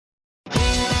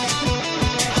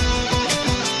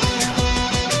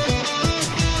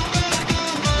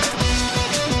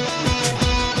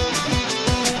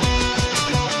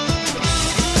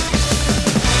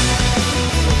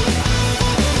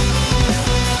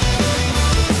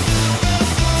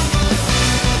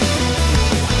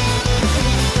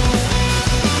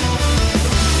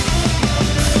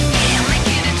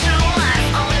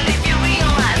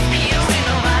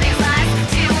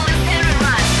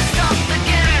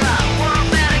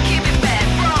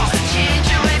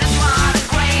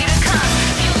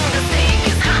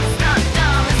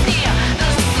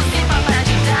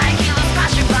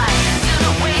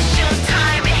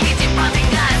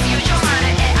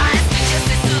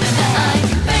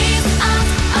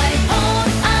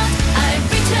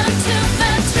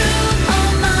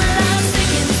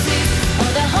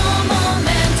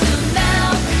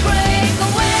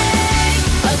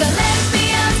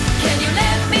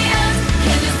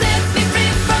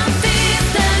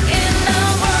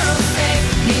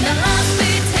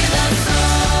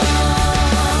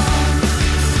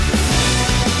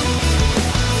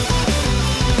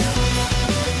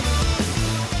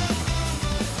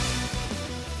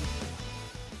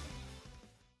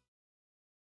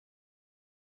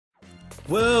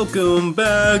Welcome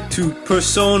back to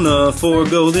Persona 4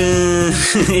 Golden.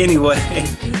 Anyway,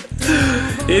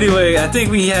 I think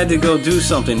we had to go do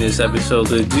something this episode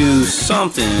to do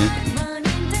something.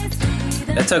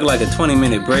 That took like a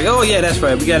 20-minute break. Oh yeah, that's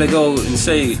right. We gotta go and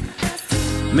say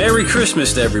Merry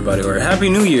Christmas to everybody, or Happy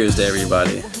New Year's to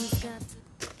everybody.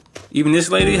 Even this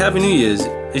lady, Happy New Year's.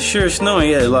 It's sure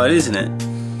snowing a lot, isn't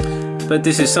it? But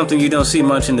this is something you don't see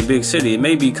much in the big city. It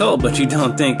may be cold, but you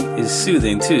don't think is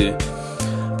soothing too.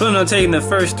 Planning on taking the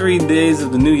first 3 days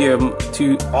of the new year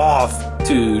off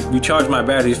to recharge my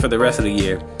batteries for the rest of the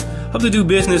year. Hope to do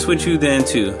business with you then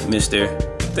too, mister.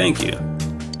 Thank you.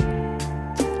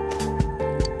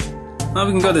 Oh,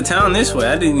 we can go to town this way.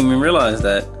 I didn't even realize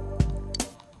that.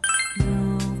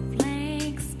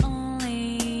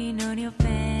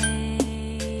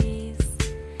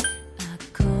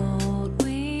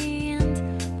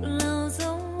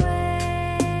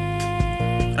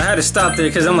 I had to stop there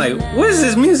because I'm like, what is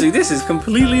this music? This is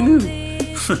completely new.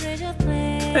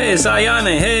 Hey, it's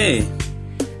Ayane. Hey.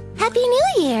 Happy New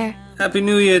Year. Happy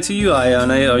New Year to you,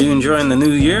 Ayane. Are you enjoying the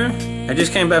new year? I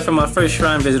just came back from my first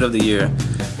shrine visit of the year.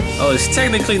 Oh, it's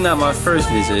technically not my first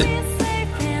visit.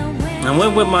 I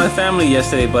went with my family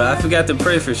yesterday, but I forgot to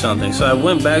pray for something, so I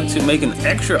went back to make an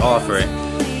extra offering.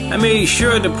 I made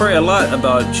sure to pray a lot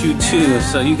about you too,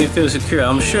 so you can feel secure.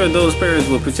 I'm sure those prayers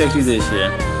will protect you this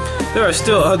year. There are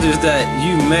still others that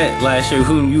you met last year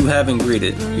whom you haven't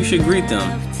greeted. You should greet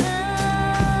them.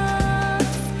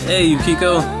 Hey,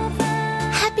 Yukiko.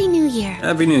 Happy New Year.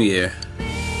 Happy New Year.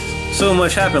 So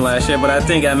much happened last year, but I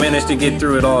think I managed to get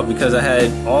through it all because I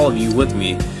had all of you with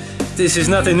me. This is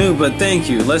nothing new, but thank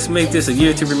you. Let's make this a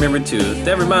year to remember too.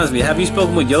 That reminds me, have you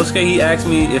spoken with Yosuke? He asked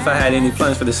me if I had any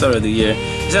plans for the start of the year.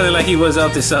 It sounded like he was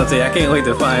up to something. I can't wait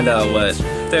to find out what.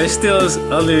 There are still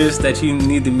others that you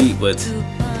need to meet with.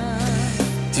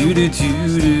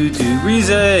 Rize!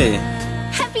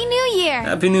 Happy New Year!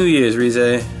 Happy New Year's, Rize.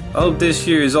 I hope this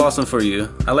year is awesome for you.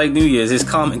 I like New Year's. It's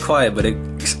calm and quiet, but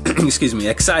excuse me,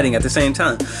 exciting at the same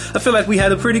time. I feel like we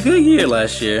had a pretty good year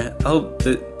last year. I hope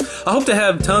to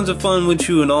have tons of fun with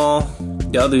you and all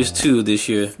the others too this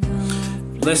year.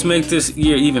 Let's make this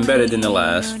year even better than the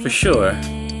last, for sure.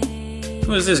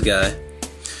 Who is this guy?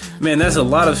 Man, that's a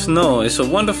lot of snow. It's a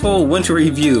wonderful wintry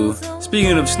view.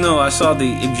 Speaking of snow, I saw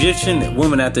the Egyptian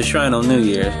woman at the shrine on New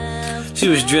Year's. She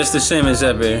was dressed the same as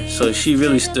ever, so she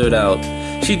really stood out.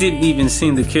 She didn't even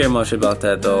seem to care much about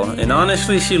that though, and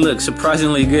honestly she looked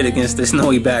surprisingly good against the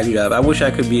snowy backdrop. I wish I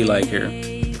could be like her.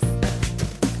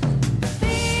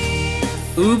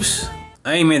 Oops,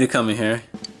 I ain't meant to come in here.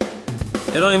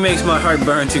 It only makes my heart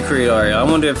burn to create art. I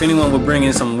wonder if anyone will bring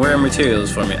in some rare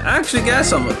materials for me. I actually got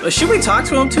some. Should we talk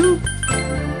to him too?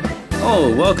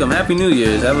 Oh, welcome. Happy New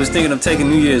Year's. I was thinking of taking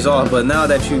New Year's off, but now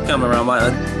that you come around,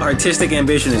 my artistic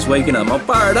ambition is waking up. I'm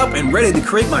fired up and ready to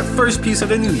create my first piece of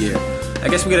the new year. I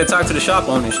guess we gotta talk to the shop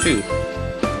owners too.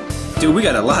 Dude, we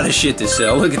got a lot of shit to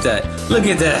sell. Look at that. Look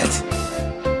at that.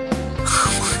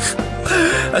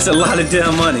 That's a lot of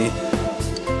damn money.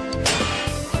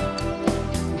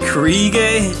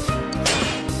 Kriege,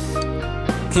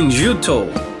 Kinjuto,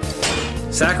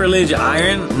 Sacrilege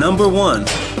Iron, number 1,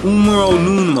 Umuro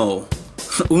Numo.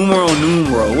 Umuro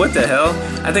Numero, what the hell?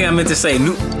 I think I meant to say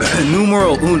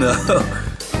Numero Uno.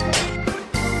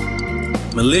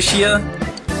 Militia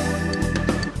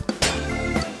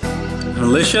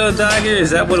Dagger,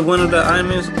 is that what one of the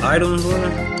items were?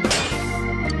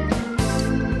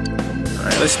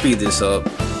 Alright, let's speed this up.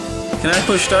 Can I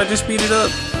push start to speed it up?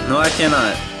 No, I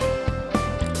cannot.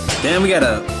 Damn, we got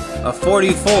a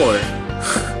 44.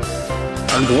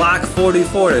 A Glock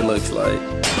 44 it looks like.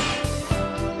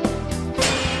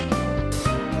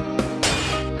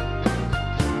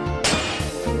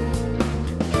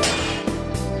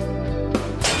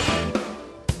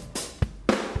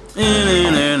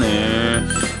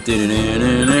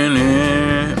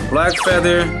 Black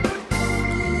feather.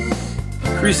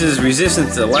 Increases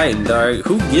resistance to light and dark.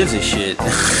 Who gives a shit?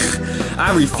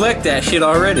 I reflect that shit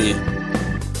already.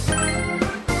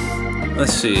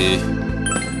 Let's see.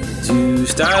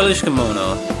 Stylish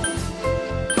kimono.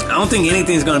 I don't think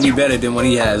anything's gonna be better than what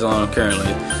he has on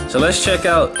currently. So let's check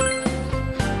out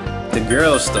the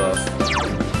girl stuff.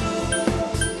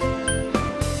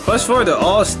 +4 to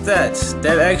all stats.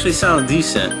 That actually sounds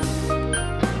decent.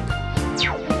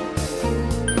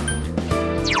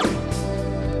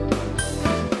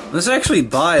 Let's actually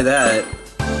buy that.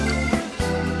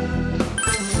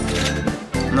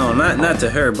 No, not to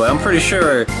her, but I'm pretty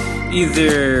sure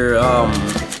either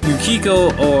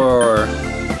Yukiko or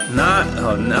not.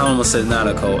 Oh, I almost said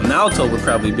Nanako. Naoto would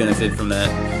probably benefit from that.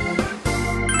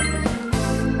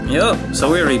 Yep. So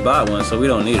we already bought one, so we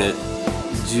don't need it.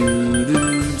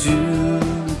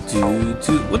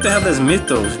 What the hell does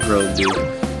Mythos Grove do?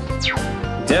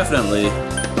 Definitely.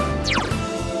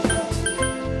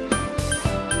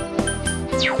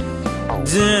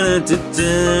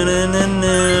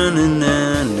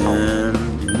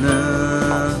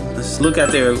 Let's look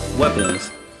at their weapons.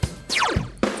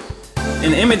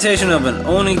 An imitation of an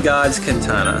Oni God's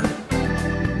katana.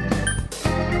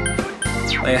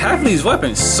 Like, half of these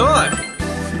weapons suck.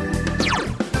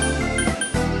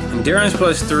 Endurance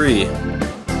 +3.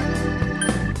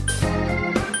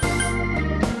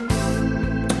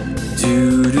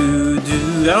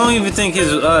 I don't even think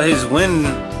his wind.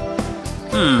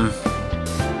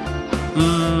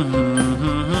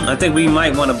 I think we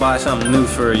might want to buy something new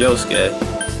for Yosuke.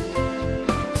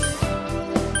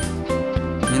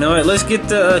 You know what? Let's get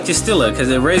the Castilla because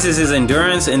it raises his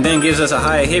endurance and then gives us a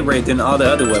higher hit rate than all the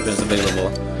other weapons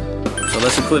available. So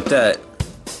let's equip that.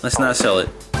 Let's not sell it.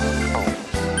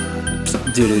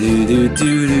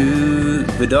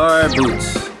 Vidar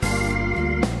boots.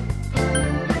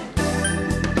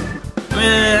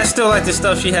 Man, I still like the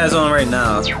stuff she has on right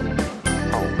now.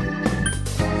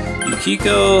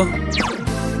 Yukiko.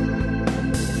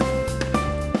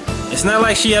 It's not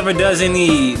like she ever does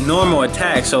any normal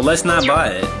attacks, so let's not buy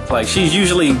it. Like, she's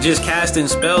usually just casting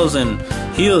spells and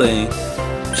healing.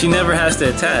 She never has to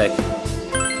attack.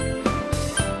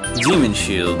 Demon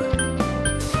Shield.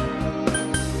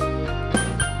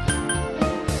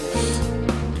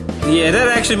 Yeah, that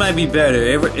actually might be better.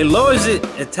 It lowers it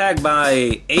attack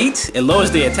by 8. It lowers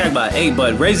the attack by 8,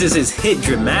 but raises its hit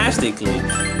dramatically.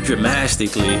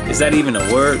 Dramatically. Is that even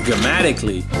a word?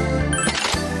 Dramatically.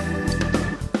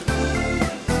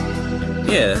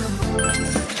 Yeah.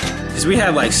 Because we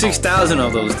have like 6,000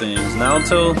 of those things.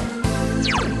 Naoto.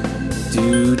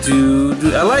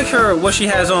 I like her, what she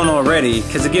has on already,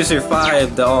 because it gives her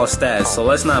 5 to all stats, so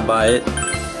let's not buy it.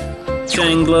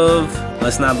 Chain Glove.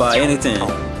 Let's not buy anything.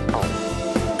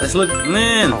 Let's look,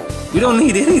 man, we don't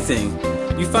need anything.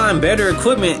 You find better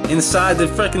equipment inside the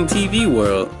freaking TV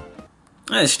world.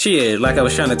 That's cheated, like I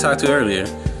was trying to talk to earlier.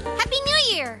 Happy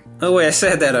New Year! Oh wait, I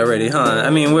said that already, huh? I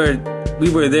mean, we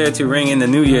were there to ring in the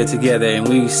new year together, and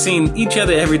we've seen each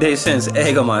other every day since.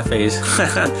 Egg on my face.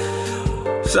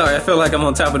 Sorry, I feel like I'm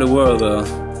on top of the world though.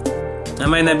 I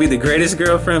might not be the greatest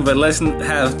girlfriend, but let's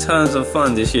have tons of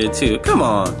fun this year too. Come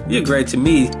on, you're great to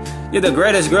me. You're the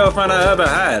greatest girlfriend I ever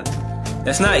had.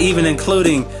 That's not even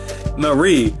including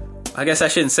Marie. I guess I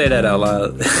shouldn't say that out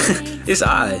loud. It's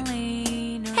I.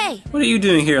 Hey. What are you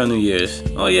doing here on New Year's?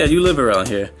 Oh yeah, you live around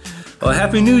here. Well,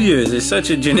 Happy New Year's. It's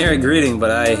such a generic greeting, but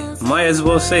I might as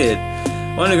well say it.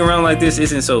 Wandering around like this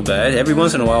isn't so bad. Every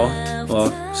once in a while.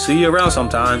 Well, see you around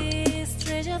sometime.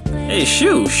 Hey,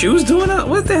 Shu's doing up?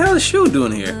 What the hell is Shu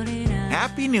doing here?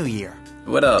 Happy New Year.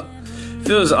 What up?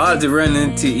 Feels odd to run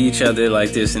into each other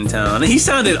like this in town. And he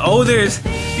sounded older.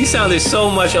 He sounded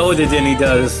so much older than he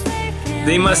does.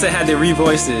 They must have had to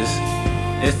revoice this.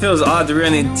 It feels odd to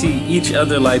run into each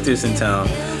other like this in town.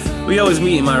 We always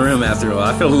meet in my room after all.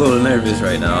 I feel a little nervous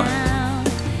right now.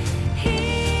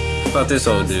 About this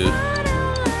old dude.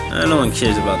 No one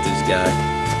cares about this guy.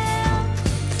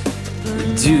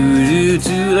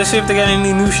 Let's see if they got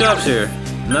any new shops here.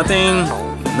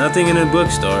 Nothing in the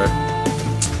bookstore.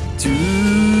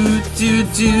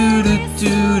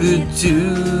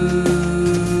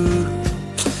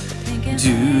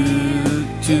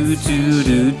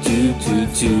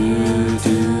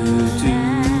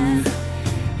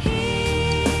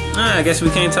 I guess we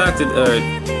can't talk to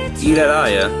eat at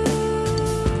Aya.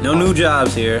 No new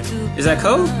jobs here. Is that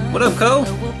Ko? What up, Ko?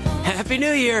 Happy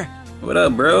New Year. What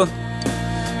up, bro?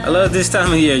 I love this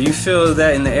time of year. You feel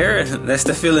that in the air? That's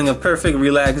the feeling of perfect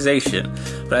relaxation.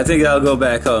 But I think I'll go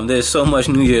back home. There's so much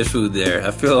New Year's food there. I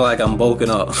feel like I'm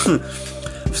bulking up. I'm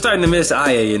starting to miss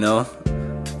Aya, you know.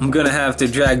 I'm gonna have to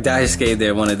drag Daisuke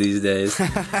there one of these days.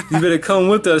 You better come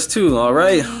with us too,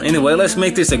 alright? Anyway, let's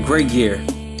make this a great year.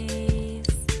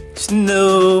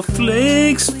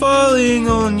 Snowflakes falling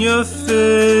on your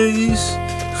face.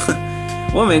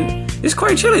 Woman, it's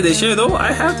quite chilly this year though.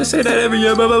 I have to say that every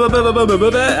year. I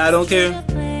don't care.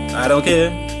 I don't care.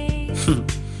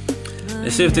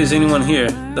 Let's see if there's anyone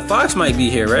here. The fox might be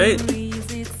here, right?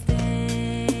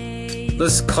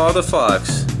 Let's call the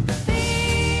fox.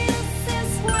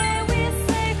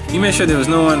 You make sure there was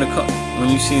no one to call when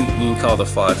you call the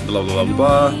fox. Blah blah blah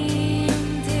blah.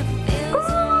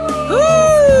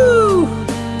 Woo!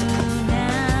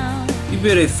 You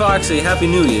better fox say Happy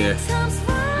New Year.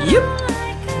 Yep.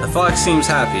 The fox seems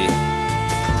happy.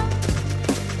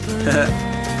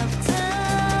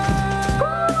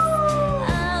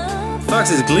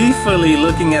 Fox is gleefully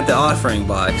looking at the offering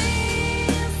box.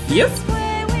 Yep.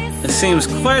 It seems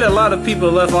quite a lot of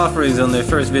people left offerings on their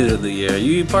first visit of the year.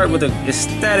 You part with an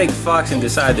ecstatic fox and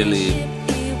decide to leave.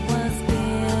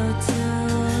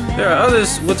 There are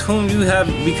others with whom you have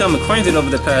become acquainted over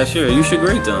the past year. You should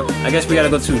greet them. I guess we gotta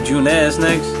go to Junez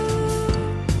next.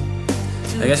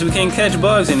 I guess we can't catch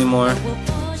bugs anymore.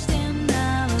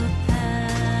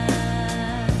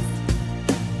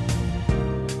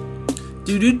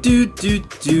 Hey,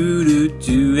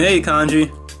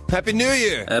 Kanji. Happy New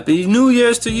Year! Happy New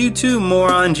Year's to you too,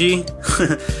 moron G.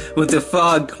 With the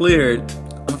fog cleared,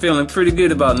 I'm feeling pretty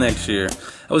good about next year.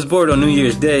 I was bored on New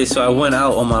Year's Day, so I went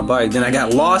out on my bike. Then I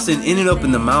got lost and ended up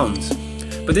in the mountains.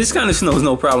 But this kind of snow is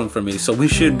no problem for me, so we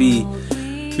should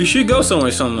go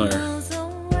somewhere.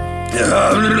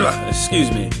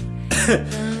 Excuse me.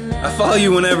 I follow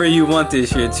you whenever you want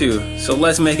this year too, so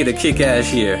let's make it a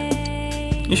kick-ass year.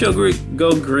 You should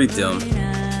go greet them.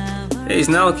 Hey, it's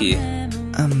Naoki.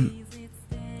 I'm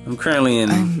currently in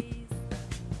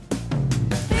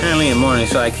morning,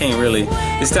 so I can't really.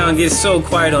 This town gets so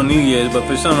quiet on New Year's, but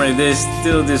for some reason there's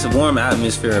still this warm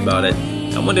atmosphere about it.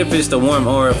 I wonder if it's the warm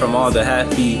aura from all the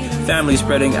happy families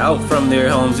spreading out from their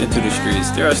homes into the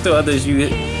streets. There are still others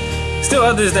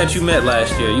that you met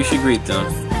last year. You should greet them.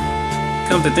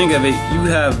 Come to think of it, you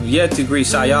have yet to greet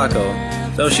Sayako,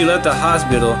 though she left the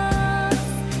hospital.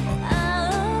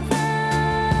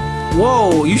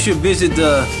 Whoa, you should visit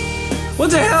the...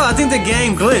 What the hell? I think the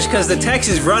game glitched because the text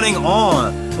is running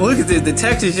on. Look at this, the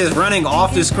text is just running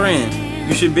off the screen.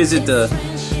 You should visit the...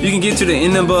 You can get to the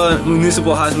Inaba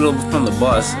Municipal Hospital from the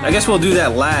bus. I guess we'll do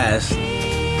that last.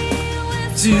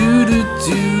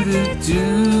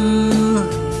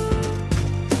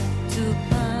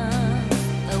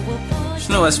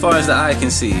 Snow as far as the eye can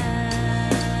see.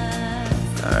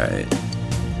 Alright.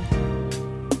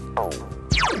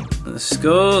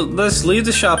 Let's leave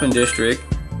the shopping district.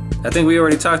 I think we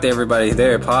already talked to everybody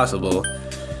there if possible.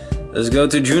 Let's go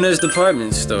to Juna's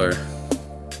department store.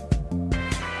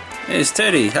 Hey, it's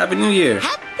Teddy. Happy New Year.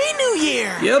 Happy New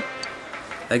Year! Yep.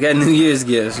 I got New Year's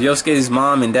gifts. Yosuke's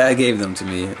mom and dad gave them to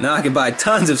me. Now I can buy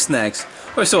tons of snacks.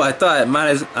 Or so I thought.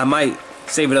 I might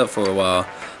save it up for a while.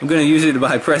 I'm gonna use it to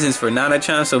buy presents for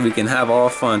Nana-chan so we can have all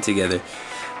fun together.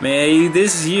 May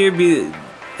this year be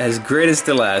as great as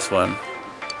the last one.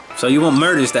 So you want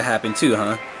murders to happen too,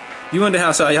 huh? You wonder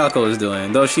how Sayako is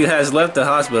doing. Though she has left the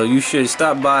hospital, you should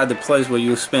stop by the place where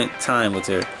you spent time with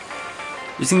her.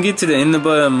 You can get to the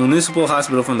Inaba Municipal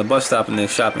Hospital from the bus stop in the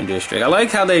shopping district. I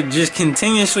like how they're just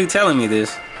continuously telling me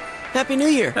this. Happy New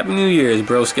Year! Happy New Year's,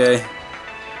 broske.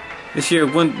 This year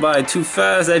went by too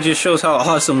fast. That just shows how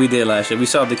awesome we did last year. We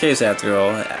solved the case after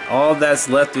all. All that's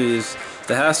left is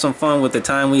to have some fun with the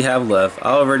time we have left.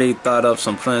 I already thought up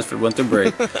some plans for winter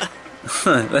break.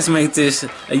 Let's make this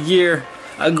a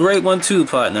great one too,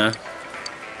 partner.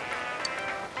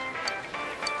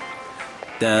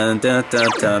 Dun dun dun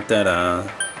dun dun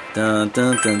dun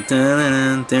dun dun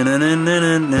dun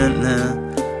dun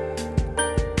dun.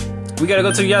 We gotta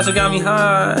go to Yasogami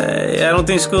High. I don't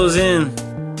think school's in.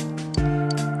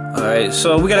 Alright,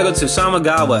 so we gotta go to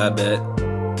Samagawa, I bet.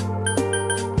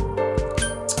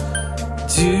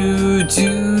 Do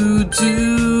do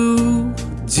do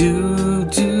do do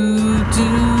do.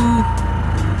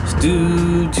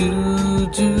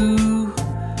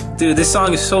 Dude, this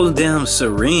song is so damn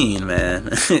serene,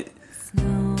 man.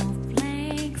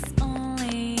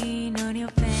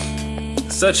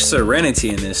 Such serenity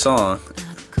in this song.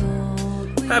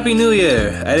 Happy New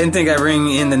Year! I didn't think I'd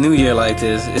ring in the New Year like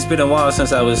this. It's been a while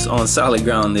since I was on solid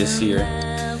ground this year.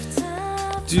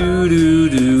 Do do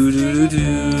do do do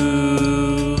do.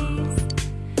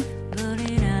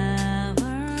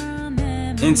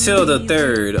 Until the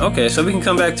 3rd. Okay, so we can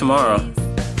come back tomorrow.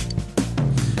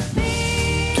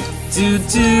 Do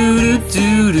do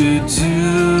do do do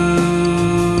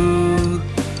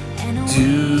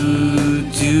do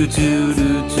do do do do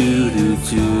do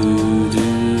do.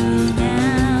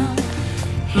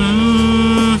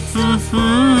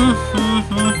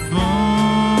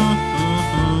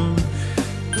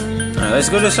 Alright, let's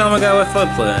go to Samagawa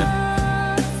Floodplain.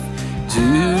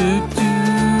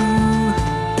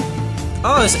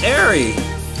 Oh, it's Eri!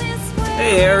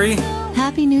 Hey, Eri!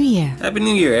 Happy New Year. Happy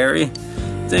New Year, Eri.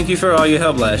 Thank you for all your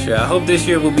help last year. I hope this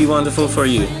year will be wonderful for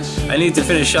you. I need to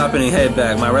finish shopping and head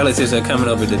back. My relatives are coming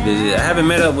over to visit. I haven't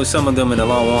met up with some of them in a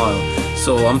long while,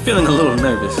 so I'm feeling a little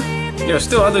nervous. There are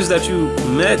still others that you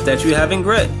met that you haven't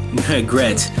greeted.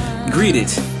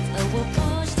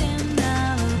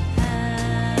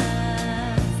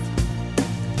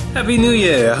 Happy New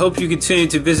Year! I hope you continue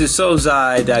to visit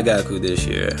Sozai Daigaku this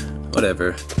year.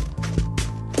 Whatever.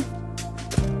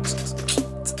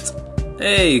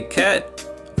 Hey, cat.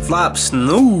 Flop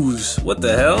snooze. What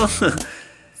the hell?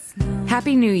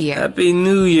 Happy New Year. Happy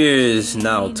New Year's,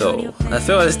 Naoto. I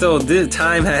feel as though this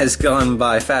time has gone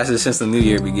by faster since the new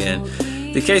year began.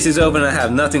 The case is open and I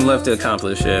have nothing left to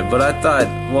accomplish here, but I thought,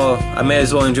 well, I may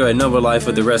as well enjoy a noble life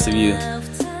with the rest of you.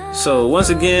 So once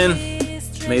again,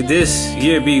 may this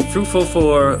year be fruitful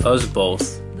for us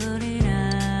both.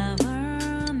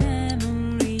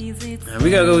 And we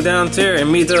gotta go down there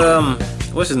and meet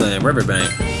what's his name?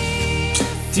 Riverbank.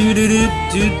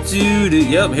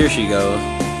 Yep, here she goes.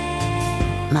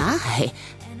 My.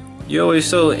 You're always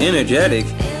so energetic.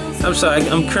 I'm sorry,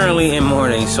 I'm currently in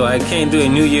mourning, so I can't do a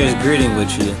New Year's greeting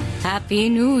with you. Happy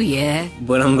New Year.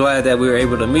 But I'm glad that we were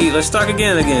able to meet. Let's talk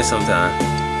again sometime.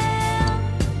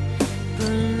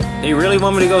 You really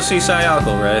want me to go see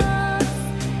Sayako, right?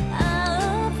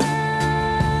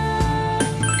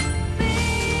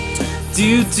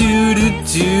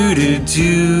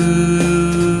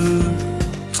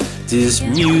 This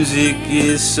music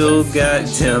is so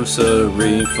goddamn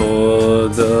serene for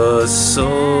the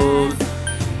soul.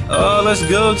 Oh, let's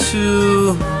go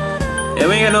to... Yeah,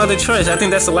 we ain't got no other choice. I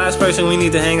think that's the last person we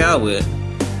need to hang out with.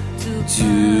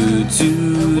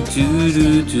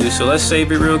 So let's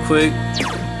save it real quick,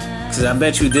 because I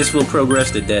bet you this will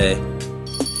progress the day.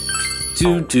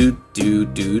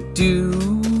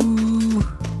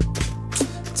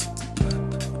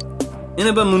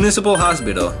 Inaba Municipal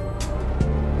Hospital.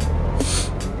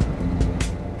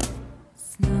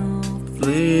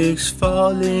 Snowflakes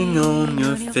falling on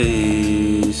your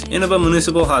face. Inaba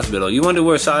Municipal Hospital. You wonder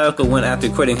where Sayako went after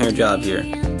quitting her job here.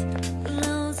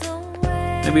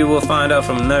 Maybe we'll find out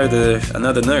from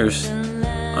another nurse.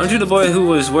 Aren't you the boy who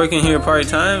was working here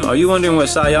part-time? Are you wondering where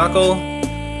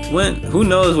Sayako went? Who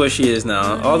knows where she is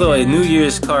now? Although a New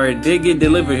Year's card did get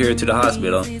delivered here to the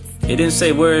hospital. It didn't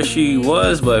say where she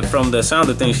was, but from the sound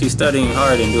of things, she's studying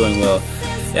hard and doing well.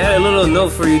 It had a little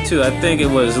note for you too. I think it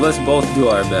was, let's both do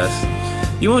our best.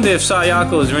 You wonder if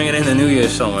Sayako is ringing in the New Year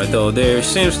somewhere, though. There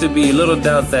seems to be little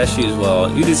doubt that she is well.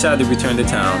 You decide to return to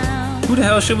town. Who the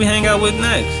hell should we hang out with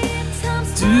next?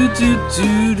 You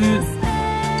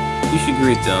should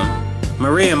greet them.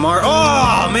 Marie and Mark.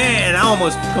 Oh man, I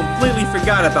almost completely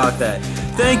forgot about that.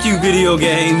 Thank you, video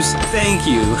games. Thank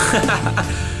you.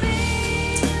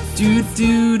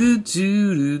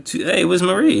 Hey, it was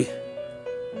Marie.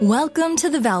 Welcome to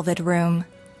the Velvet Room.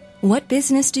 What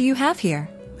business do you have here?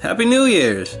 Happy New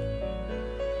Year's.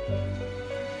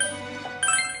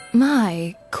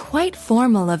 My, quite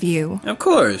formal of you. Of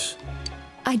course.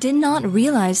 I did not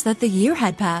realize that the year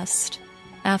had passed.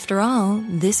 After all,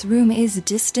 this room is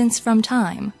distance from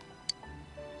time.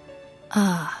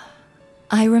 Ah,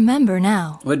 I remember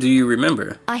now. What do you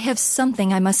remember? I have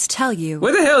something I must tell you.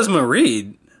 Where the hell is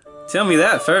Marie? Tell me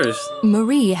that first.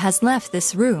 Marie has left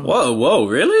this room. Whoa,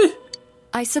 really?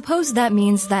 I suppose that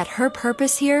means that her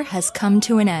purpose here has come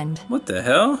to an end. What the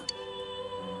hell?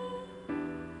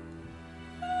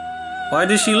 Why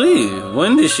did she leave?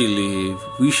 When did she leave?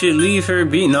 We should leave her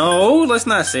be. No, let's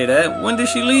not say that. When did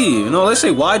she leave? No, let's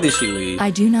say why did she leave?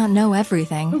 I do not know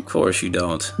everything. Of course you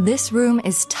don't. This room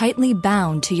is tightly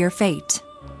bound to your fate.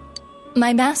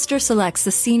 My master selects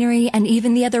the scenery and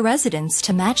even the other residents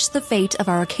to match the fate of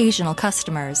our occasional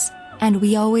customers. And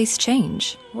we always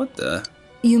change. What the?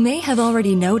 You may have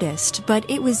already noticed, but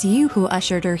it was you who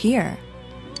ushered her here.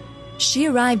 She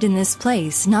arrived in this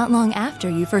place not long after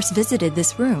you first visited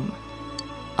this room.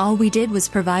 All we did was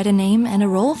provide a name and a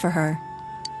role for her.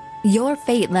 Your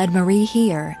fate led Marie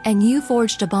here, and you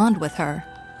forged a bond with her.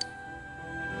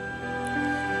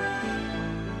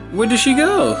 Where did she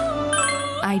go?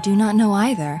 I do not know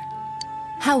either.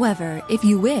 However, if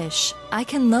you wish, I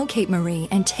can locate Marie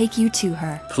and take you to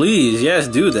her. Please, yes,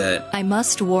 do that. I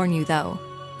must warn you, though.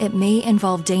 It may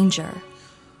involve danger.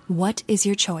 What is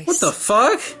your choice? What the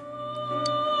fuck?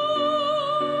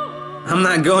 I'm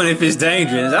not going if it's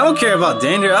dangerous. I don't care about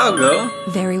danger, I'll go.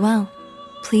 Very well.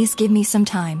 Please give me some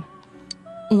time.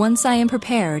 Once I am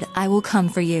prepared, I will come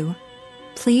for you.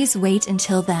 Please wait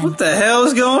until then. What the hell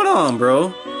is going on,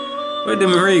 bro? Where did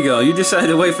Marie go? You decided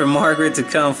to wait for Margaret to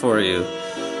come for you.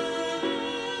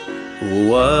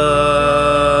 What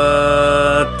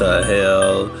the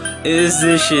hell is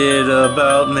this shit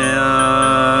about,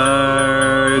 Margaret?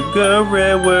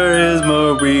 Where is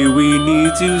Marie? We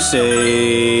need to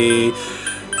say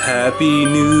Happy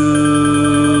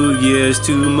New Year's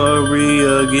to Marie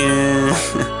again.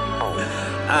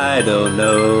 I don't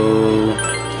know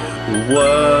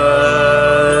what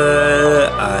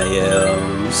I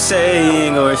am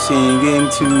saying or singing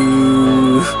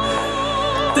to.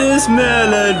 This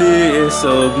melody is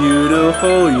so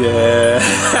beautiful, yeah.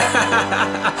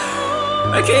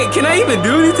 Can I even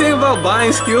do anything about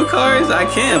buying skill cards? I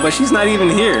can, but she's not even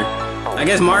here. I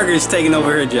guess Margaret's taking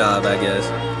over her job, I guess.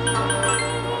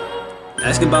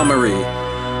 Ask about Marie.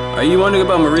 Are you wondering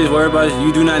about Marie's whereabouts?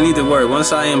 You do not need to worry.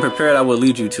 Once I am prepared, I will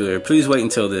lead you to her. Please wait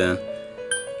until then.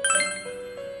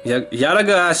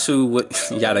 Yadagarasu.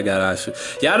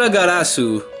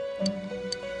 Yadagarasu.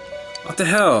 What the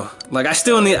hell? Like,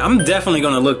 I'm definitely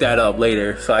gonna look that up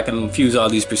later so I can fuse all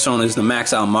these personas to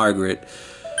max out Margaret.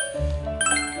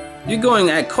 You're going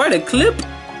at quite a clip.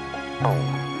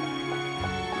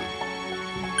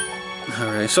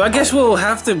 Alright, so I guess we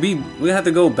have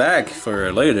to go back for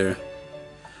her later.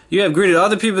 You have greeted all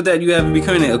the people that you have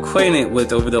become acquainted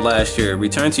with over the last year.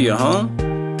 Return to your home?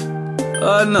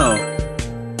 No.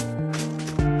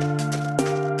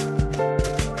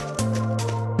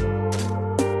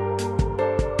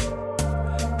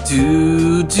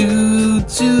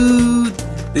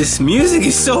 This music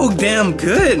is so damn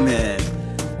good, man.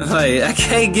 Like, I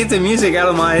can't get the music out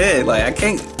of my head. Like, I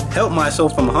can't help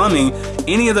myself from humming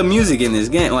any of the music in this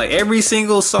game. Like, every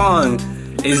single song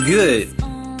is good.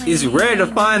 It's rare to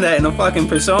find that in a fucking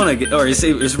Persona, or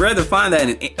it's rare to find that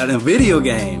in a video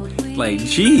game. Like,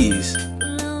 jeez.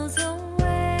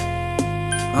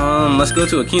 Let's go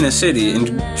to Akina City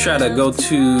and try to go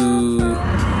to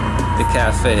the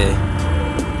cafe.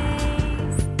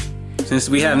 Since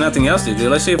we have nothing else to do,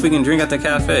 let's see if we can drink at the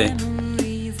cafe.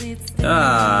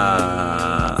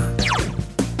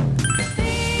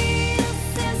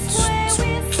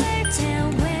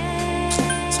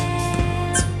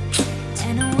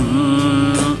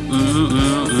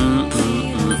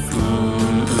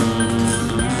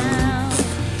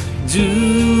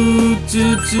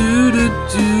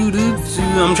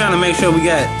 I'm trying to make sure we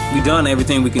done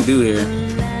everything we can do here.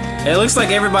 It looks like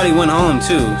everybody went home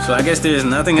too, so I guess there's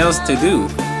nothing else to do.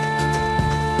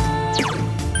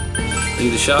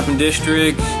 Leave the shopping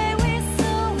district.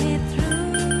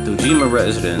 Dojima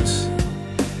residence.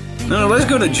 No, let's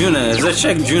go to Junes. Let's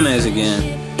check Junes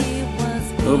again.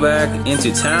 Go back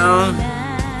into town.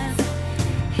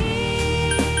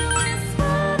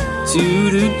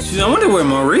 I wonder where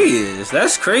Marie is.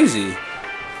 That's crazy.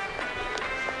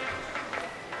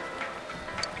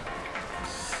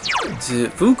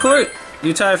 Food court?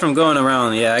 You tired from going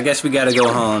around? Yeah, I guess we gotta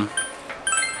go home.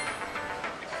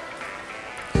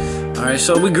 Alright,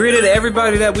 so we greeted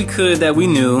everybody that we could, that we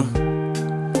knew.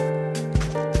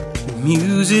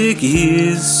 Music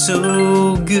is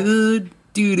so good.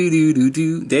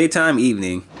 Daytime,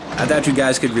 evening. I thought you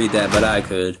guys could read that, but I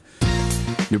could.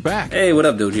 You're back. Hey, what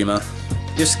up, Dojima?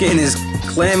 Your skin is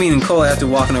clammy and cold after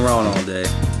walking around all day.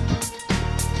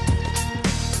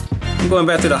 I'm going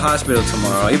back to the hospital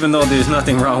tomorrow, even though there's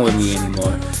nothing wrong with me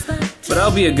anymore. But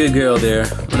I'll be a good girl there.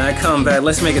 When I come back,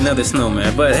 let's make another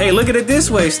snowman. But hey, look at it this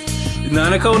way.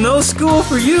 Nanako, no school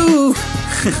for you!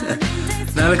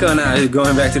 Nanako and I are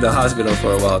going back to the hospital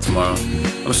for a while tomorrow.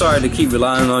 I'm sorry to keep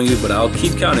relying on you, but I'll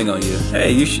keep counting on you.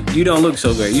 Hey, you don't look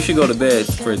so great. You should go to bed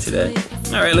for today.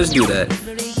 Alright, let's do that.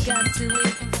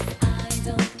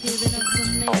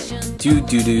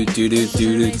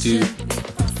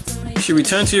 You should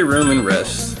return to your room and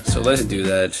rest. So let's do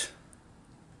that.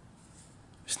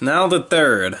 It's now the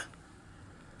 3rd.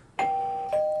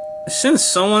 Since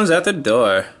someone's at the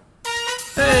door.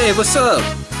 Hey, what's up?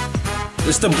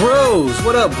 It's the bros.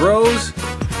 What up, bros?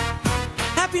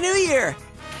 Happy New Year!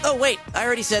 Oh wait, I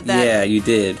already said that. Yeah, you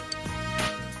did.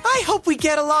 I hope we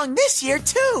get along this year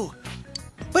too.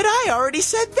 But I already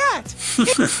said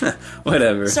that.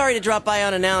 Whatever. Sorry to drop by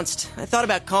unannounced. I thought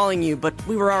about calling you, but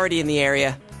we were already in the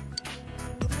area.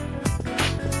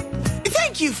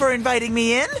 Thank you for inviting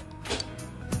me in.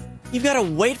 You've got to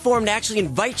wait for him to actually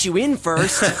invite you in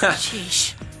first.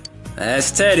 Sheesh.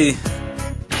 That's Teddy.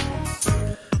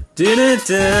 Do you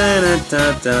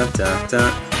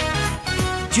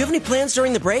have any plans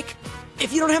during the break?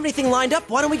 If you don't have anything lined up,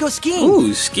 why don't we go skiing?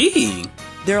 Ooh, skiing.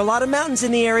 There are a lot of mountains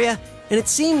in the area, and it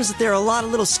seems that there are a lot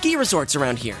of little ski resorts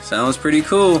around here. Sounds pretty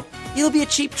cool. It'll be a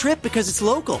cheap trip because it's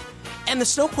local, and the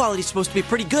snow quality's supposed to be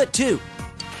pretty good, too.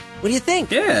 What do you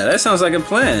think? Yeah, that sounds like a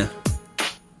plan.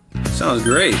 Sounds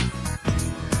great.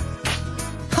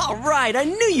 All right, I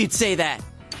knew you'd say that.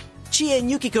 Chie and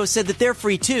Yukiko said that they're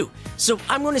free, too, so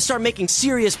I'm going to start making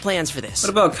serious plans for this. What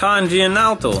about Kanji and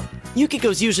Naoto?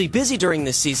 Yukiko's usually busy during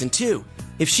this season, too.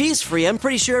 If she's free, I'm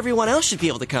pretty sure everyone else should be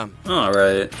able to come.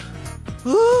 Alright.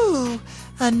 Ooh,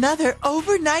 another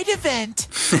overnight event.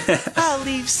 I'll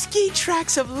leave ski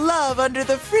tracks of love under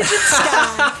the frigid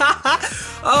sky.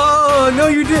 Oh, no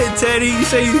you didn't, Teddy. You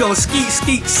say you're gonna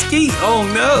skeet. Oh,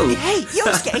 no. Hey,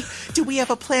 Yosuke, do we have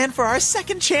a plan for our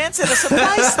second chance at a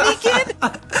surprise sneak-in?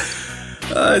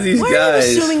 These Why are you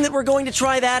guys. assuming that we're going to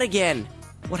try that again?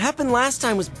 What happened last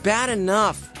time was bad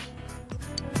enough.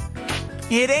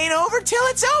 It ain't over till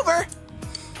it's over.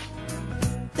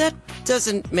 That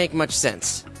doesn't make much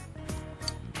sense.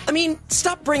 I mean,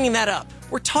 stop bringing that up.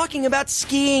 We're talking about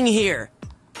skiing here.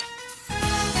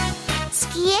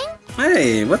 Skiing?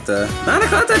 Hey, what the?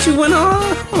 Nanako, I thought you went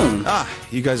home. Ah,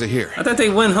 you guys are here. I thought they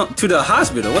went home to the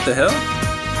hospital. What the hell?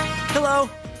 Hello.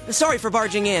 Sorry for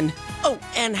barging in. Oh,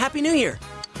 and Happy New Year.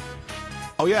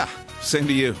 Oh yeah, same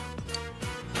to you.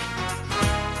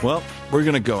 Well, we're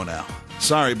gonna go now.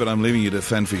 Sorry, but I'm leaving you to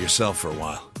fend for yourself for a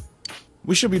while.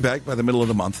 We should be back by the middle of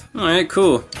the month. Alright,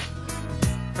 cool.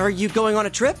 Are you going on a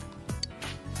trip?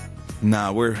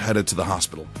 Nah, we're headed to the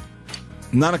hospital.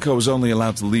 Nanako is only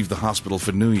allowed to leave the hospital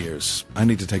for New Year's. I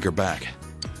need to take her back.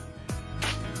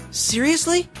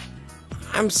 Seriously?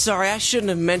 I'm sorry, I shouldn't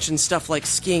have mentioned stuff like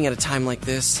skiing at a time like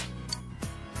this.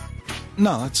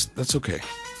 No, that's okay.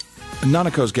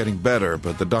 Nanako's getting better,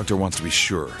 but the doctor wants to be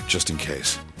sure, just in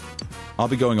case. I'll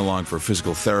be going along for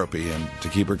physical therapy and to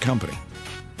keep her company.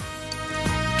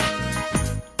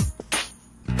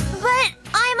 But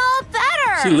I'm all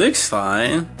better. She looks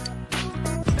fine.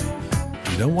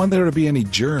 You don't want there to be any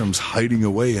germs hiding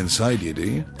away inside you, do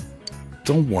you?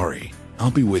 Don't worry, I'll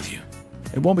be with you.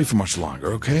 It won't be for much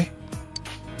longer, okay?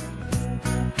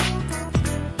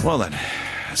 Well then,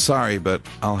 sorry, but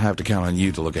I'll have to count on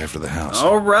you to look after the house.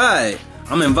 Alright.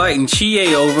 I'm inviting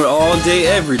Chie over all day,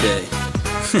 every day.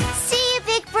 See you,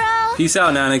 big bro. Peace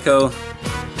out, Nanako.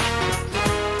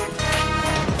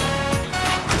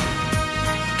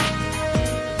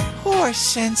 Poor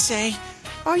Sensei.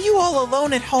 Are you all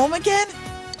alone at home again?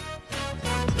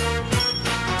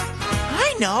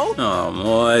 I know.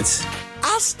 Oh, what?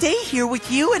 I'll stay here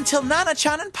with you until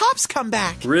Nana-chan and Pops come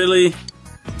back. Really?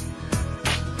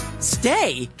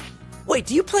 Stay? Wait,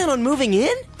 do you plan on moving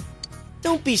in?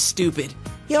 Don't be stupid.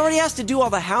 He already has to do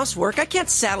all the housework. I can't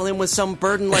saddle him with some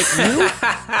burden like you.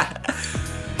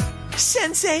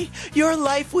 Sensei, your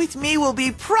life with me will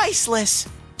be priceless.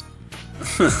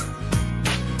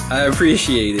 I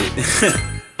appreciate it.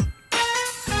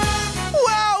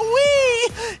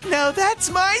 Wowee! Now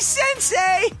that's my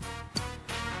Sensei!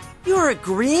 You're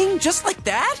agreeing just like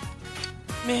that?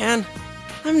 Man,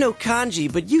 I'm no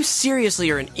kanji, but you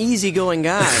seriously are an easygoing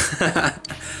guy.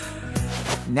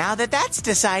 Now that that's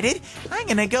decided, I'm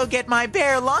gonna go get my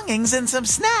bare longings and some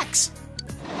snacks.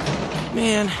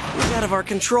 Man, he's out of our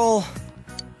control.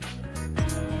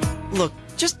 Look,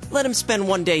 just let him spend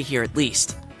one day here at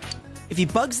least. If he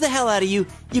bugs the hell out of you,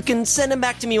 you can send him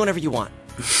back to me whenever you want.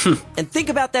 And think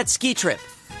about that ski trip.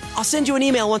 I'll send you an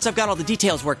email once I've got all the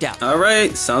details worked out.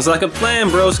 Alright, sounds like a plan,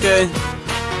 broske.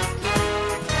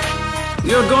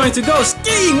 You're going to go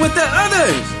skiing with the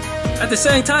others! At the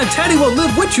same time, Teddy will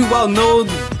live with you while no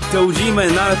Dojima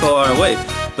and Nanako are away.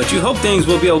 But you hope things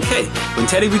will be okay. When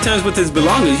Teddy returns with his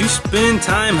belongings, you spend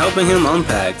time helping him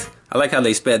unpack. I like how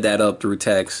they sped that up through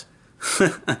text.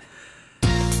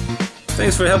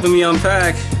 Thanks for helping me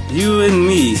unpack. You and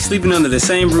me, sleeping under the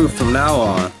same roof from now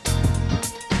on.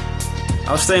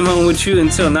 I'll stay home with you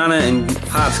until Nana and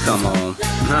Pops come home.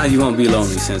 Nah, you won't be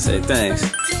lonely, Sensei. Thanks.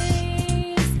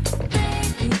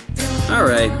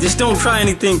 Alright, just don't try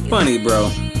anything funny, bro.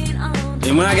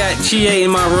 And when I got Chie in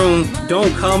my room,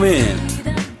 don't come in.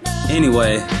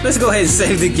 Anyway, let's go ahead and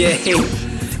save the game.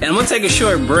 And I'm gonna take a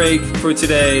short break for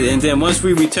today, and then once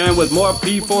we return with more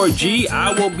P4G,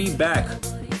 I will be back.